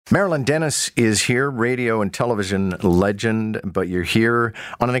Marilyn Denis is here, radio and television legend, but you're here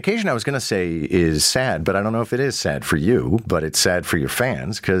on an occasion I was going to say is sad, but I don't know if it is sad for you, but it's sad for your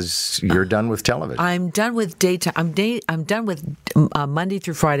fans because you're done with television. I'm done with daytime. I'm done with Monday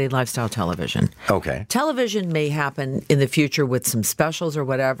through Friday lifestyle television. Okay. Television may happen in the future with some specials or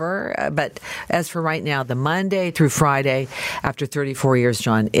whatever, but as for right now, the Monday through Friday, after 34 years,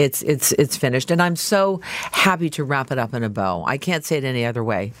 John, it's finished, and I'm so happy to wrap it up in a bow. I can't say it any other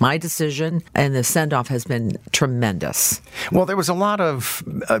way. My decision and the send-off has been tremendous. Well, there was a lot of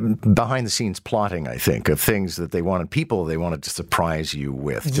behind-the-scenes plotting, I think, of things that they wanted to surprise you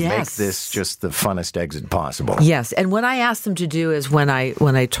with, to make this just the funnest exit possible. Yes, and what I asked them to do is when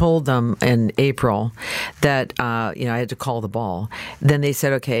I told them in April that I had to call the ball, then they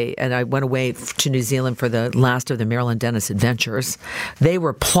said, okay, and I went away to New Zealand for the last of the Marilyn Denis adventures. They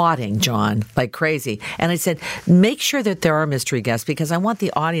were plotting, John, like crazy. And I said, make sure that there are mystery guests because I want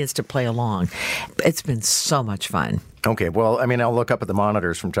the audience to play along. It's been so much fun. Okay, well, I mean, I'll look up at the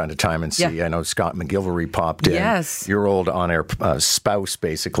monitors from time to time and see. Yeah. I know Scott McGilvery popped in. Yes. Your old on-air spouse,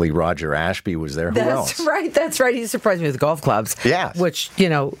 basically, Roger Ashby, was there. Who else? That's right. He surprised me with golf clubs. Yes. Which,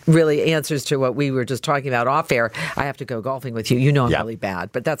 really answers to what we were just talking about off air. I have to go golfing with you. You know I'm really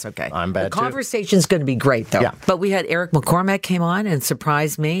bad, but that's okay. I'm bad, too. The conversation's going to be great, though. Yeah. But we had Eric McCormack came on and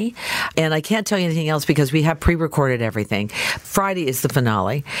surprised me, and I can't tell you anything else because we have pre-recorded everything. Friday is the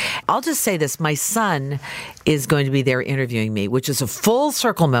finale. I'll just say this. My son is going to be there interviewing me, which is a full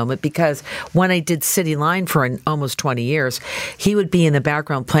circle moment because when I did City Line for almost 20 years, he would be in the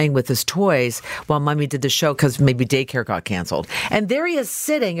background playing with his toys while Mommy did the show because maybe daycare got canceled. And there he is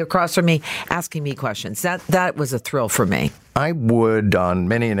sitting across from me asking me questions. That was a thrill for me. I would, on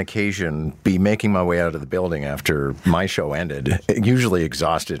many an occasion, be making my way out of the building after my show ended, usually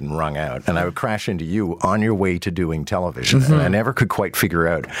exhausted and wrung out, and I would crash into you on your way to doing television. Mm-hmm. And I never could quite figure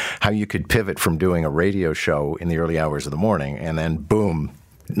out how you could pivot from doing a radio show in the early hours of the morning and then, boom,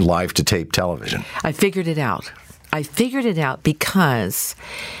 live to tape television. I figured it out. Because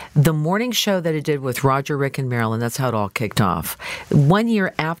the morning show that I did with Roger, Rick, and Marilyn, that's how it all kicked off. 1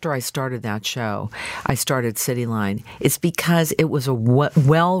 year after I started that show, I started City Line. It's because it was a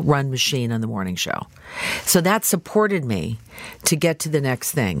well-run machine on the morning show. So that supported me to get to the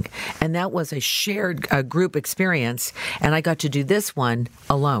next thing. And that was a shared group experience, and I got to do this one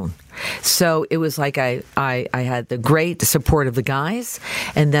alone. So it was like I had the great support of the guys,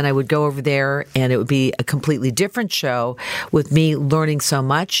 and then I would go over there, and it would be a completely different show with me learning so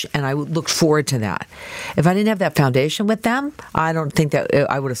much, and I looked forward to that. If I didn't have that foundation with them, I don't think that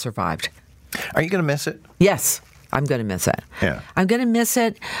I would have survived. Are you going to miss it? Yes. I'm going to miss it. Yeah. I'm going to miss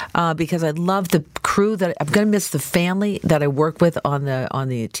it because I love the crew. I'm going to miss the family that I work with on the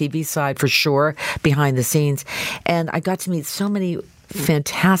TV side for sure, behind the scenes. And I got to meet so many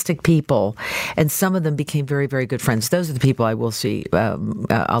fantastic people, and some of them became very, very good friends. Those are the people I will see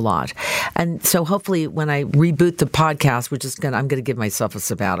a lot. And so hopefully when I reboot the podcast, I'm going to give myself a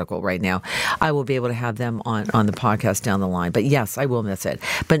sabbatical right now, I will be able to have them on the podcast down the line. But yes, I will miss it.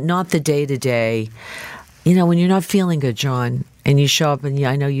 But not the day-to-day. When you're not feeling good, John, and you show up, and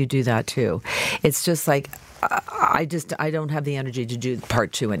I know you do that too. It's just like, I don't have the energy to do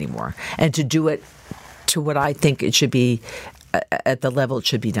part 2 anymore, and to do it to what I think it should be at the level it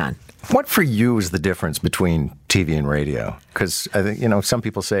should be done. What for you is the difference between TV and radio? Because I think, some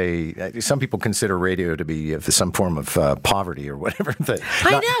people consider radio to be some form of poverty or whatever.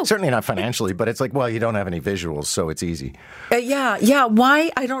 I know. Certainly not financially, but it's like, well, you don't have any visuals, so it's easy. Yeah.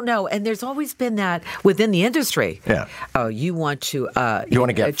 Why? I don't know. And there's always been that within the industry. Yeah. Oh, you want to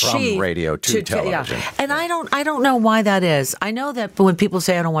get from radio to television. Yeah. And I don't know why that is. I know that when people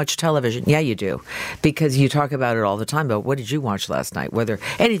say I don't watch television, yeah, you do, because you talk about it all the time. But what did you watch last night? Whether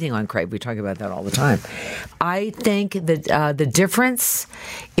anything on Crave, we talk about that all the time. I think that the difference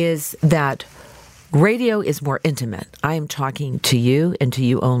is that radio is more intimate. I am talking to you and to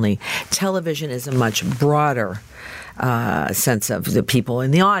you only. Television is a much broader sense of the people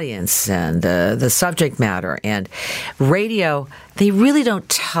in the audience and the subject matter. And radio, they really don't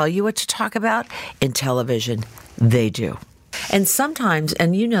tell you what to talk about. In television, they do. And sometimes,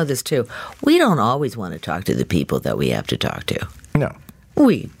 and you know this too, we don't always want to talk to the people that we have to talk to. No.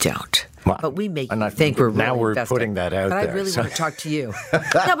 We don't. Well, but we make you think we're really now we're invested. Putting that out but there. I really want to talk to you. No,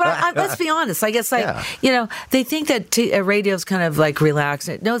 but let's be honest. I guess they think that radio's kind of like relaxed.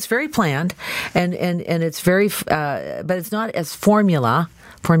 No, it's very planned, and it's very, but it's not as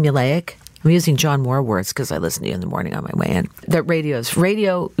formulaic I'm using John Moore words because I listen to you in the morning on my way in. That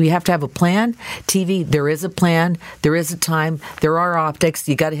radio, you have to have a plan. TV, there is a plan. There is a time. There are optics.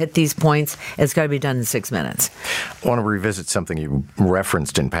 You got to hit these points. It's got to be done in 6 minutes. I want to revisit something you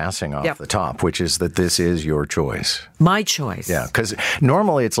referenced in passing off the top, which is that this is your choice. My choice. Yeah, because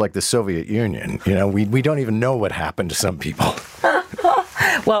normally it's like the Soviet Union. You know, we don't even know what happened to some people.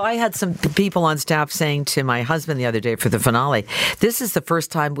 Well, I had some people on staff saying to my husband the other day for the finale, this is the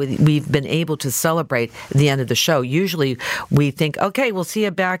first time we've been able to celebrate the end of the show. Usually we think, okay, we'll see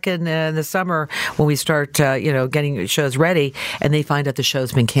you back in the summer when we start, getting shows ready, and they find out the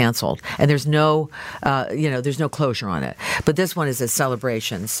show's been canceled. And there's no closure on it. But this one is a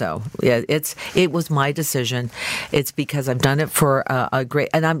celebration. So, yeah, it was my decision. It's because I've done it for a great,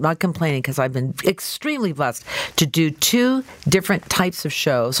 and I'm not complaining because I've been extremely blessed to do 2 different types of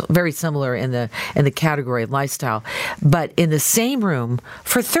shows, very similar in the category of lifestyle, but in the same room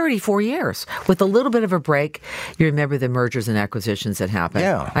for 34 years with a little bit of a break. You remember the mergers and acquisitions that happened.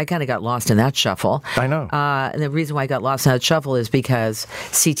 Yeah. I kind of got lost in that shuffle. I know. And the reason why I got lost in that shuffle is because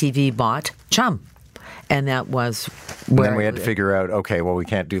CTV bought Chum. And that was where... And then we had to figure out, okay, well, we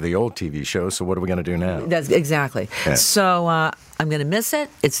can't do the old TV shows, so what are we going to do now? That's exactly. Yeah. So I'm going to miss it.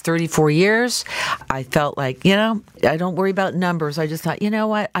 It's 34 years. I felt like, I don't worry about numbers. I just thought, you know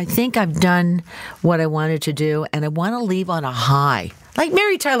what? I think I've done what I wanted to do, and I want to leave on a high, like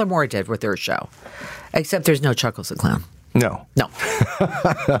Mary Tyler Moore did with her show, except there's no Chuckles the Clown. No.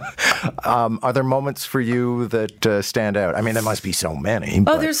 Are there moments for you that stand out? I mean, there must be so many.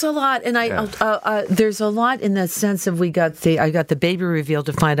 Oh, there's a lot, and there's a lot in the sense of I got the baby reveal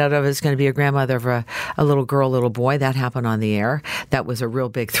to find out I was going to be a grandmother of a little boy. That happened on the air. That was a real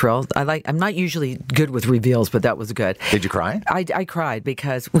big thrill. I'm not usually good with reveals, but that was good. Did you cry? I cried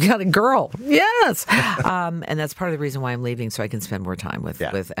because we got a girl. Yes, and that's part of the reason why I'm leaving, so I can spend more time with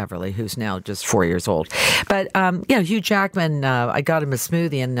Everly, who's now just 4 years old. But Hugh Jackman, I got him a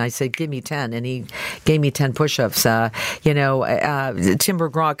smoothie, and I said, give me 10, and he gave me 10 push-ups. Tim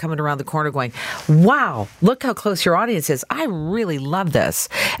McGraw coming around the corner going, wow, look how close your audience is. I really love this.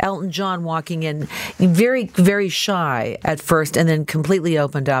 Elton John walking in, very, very shy at first, and then completely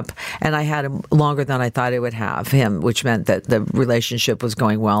opened up, and I had him longer than I thought I would have him, which meant that the relationship was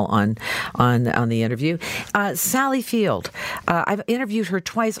going well on the interview. Sally Field, I've interviewed her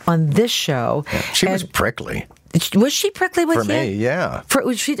twice on this show. Yeah, she was prickly. Was she prickly with you? For me, yeah.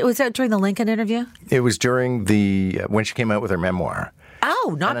 Was that during the Lincoln interview? It was during when she came out with her memoir.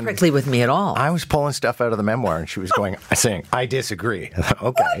 Oh, not prickly with me at all. I was pulling stuff out of the memoir, and she was saying, I disagree.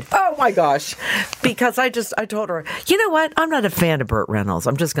 Okay. Oh, my gosh. Because I told her, you know what? I'm not a fan of Burt Reynolds.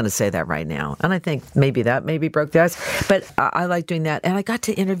 I'm just going to say that right now. And I think maybe broke the ice. But I like doing that. And I got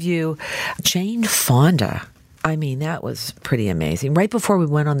to interview Jane Fonda. I mean, that was pretty amazing. Right before we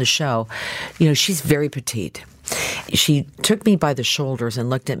went on the show, she's very petite. She took me by the shoulders and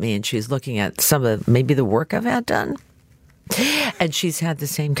looked at me, and she was looking at some of maybe the work I've had done. And she's had the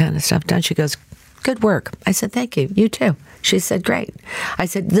same kind of stuff done. She goes, good work. I said, thank you. You too. She said, great. I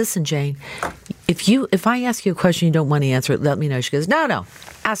said, listen, Jane, if I ask you a question you don't want to answer it, let me know. She goes, no,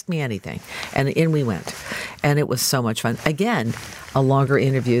 ask me anything. And in we went. And it was so much fun. Again, a longer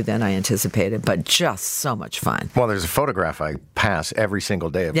interview than I anticipated, but just so much fun. Well, there's a photograph I pass every single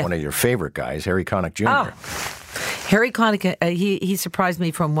day of one of your favorite guys, Harry Connick Jr. Oh. Harry Connick, he surprised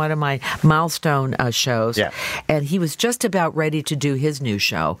me from one of my milestone shows, and he was just about ready to do his new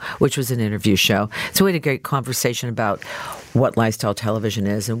show, which was an interview show. So we had a great conversation about what lifestyle television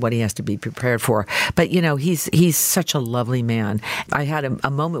is and what he has to be prepared for. But, he's such a lovely man. I had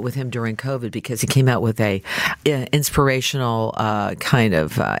a moment with him during COVID because he came out with a inspirational kind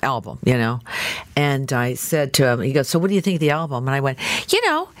of album, And I said to him, he goes, so what do you think of the album? And I went,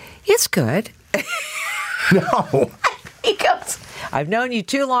 it's good. No. He goes, I've known you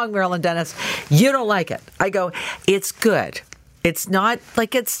too long, Marilyn Denis. You don't like it. I go, it's good. It's not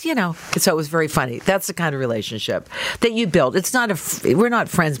like it's, so it was very funny. That's the kind of relationship that you build. It's not we're not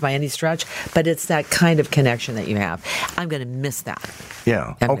friends by any stretch, but it's that kind of connection that you have. I'm going to miss that.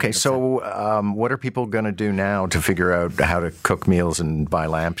 Yeah. Okay. So what are people going to do now to figure out how to cook meals and buy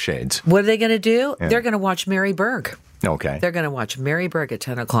lampshades? What are they going to do? Yeah. They're going to watch Mary Berg. Okay. They're going to watch Mary Berg at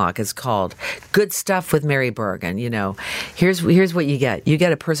 10 o'clock. It's called Good Stuff with Mary Berg. And, here's what you get. You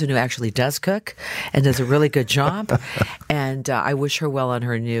get a person who actually does cook and does a really good job. And I wish her well on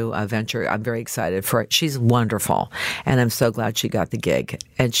her new venture. I'm very excited for it. She's wonderful. And I'm so glad she got the gig.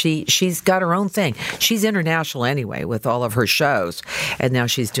 And she's got her own thing. She's international anyway with all of her shows. And now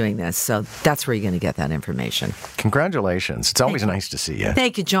she's doing this. So that's where you're going to get that information. Congratulations. It's always nice to see you.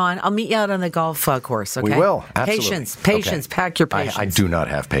 Thank you, John. I'll meet you out on the golf course, okay? We will. Absolutely. Patience. Patience. Patience. Okay. Pack your patience. I do not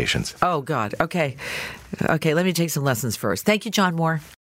have patience. Oh, God. Okay. Okay, let me take some lessons first. Thank you, John Moore.